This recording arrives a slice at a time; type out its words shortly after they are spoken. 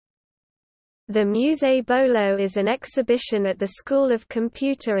The Musée Bolo is an exhibition at the School of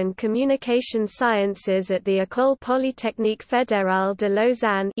Computer and Communication Sciences at the École Polytechnique Fédérale de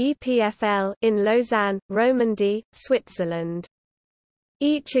Lausanne (EPFL) in Lausanne, Romandy, Switzerland.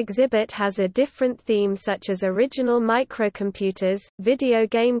 Each exhibit has a different theme, such as original microcomputers, video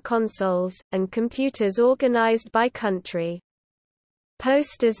game consoles, and computers organized by country.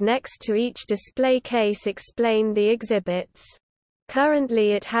 Posters next to each display case explain the exhibits.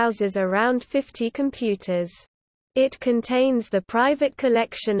 Currently it houses around 50 computers. It contains the private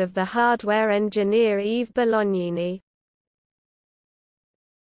collection of the hardware engineer Yves Bolognini.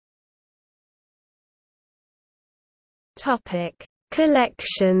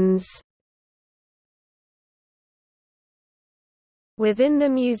 Collections. Within the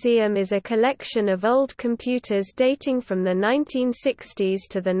museum is a collection of old computers dating from the 1960s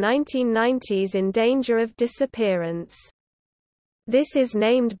to the 1990s in danger of disappearance. This is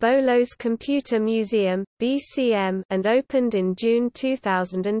named Bolo's Computer Museum (BCM) and opened in June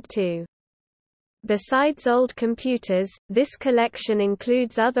 2002. Besides old computers, this collection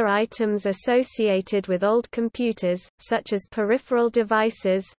includes other items associated with old computers, such as peripheral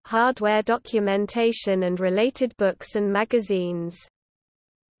devices, hardware documentation and related books and magazines.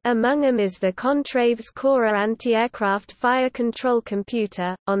 Among them is the Contraves Cora anti-aircraft fire control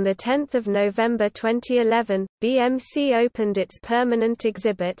computer. On 10 November 2011, BMC opened its permanent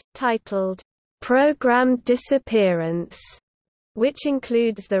exhibit, titled, "Programmed Disappearance", which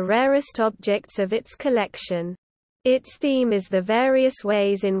includes the rarest objects of its collection. Its theme is the various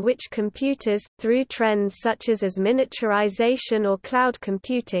ways in which computers, through trends such as miniaturization or cloud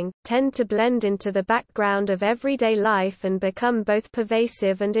computing, tend to blend into the background of everyday life and become both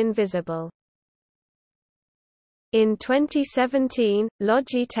pervasive and invisible. In 2017,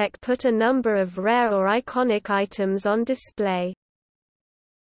 Logitech put a number of rare or iconic items on display.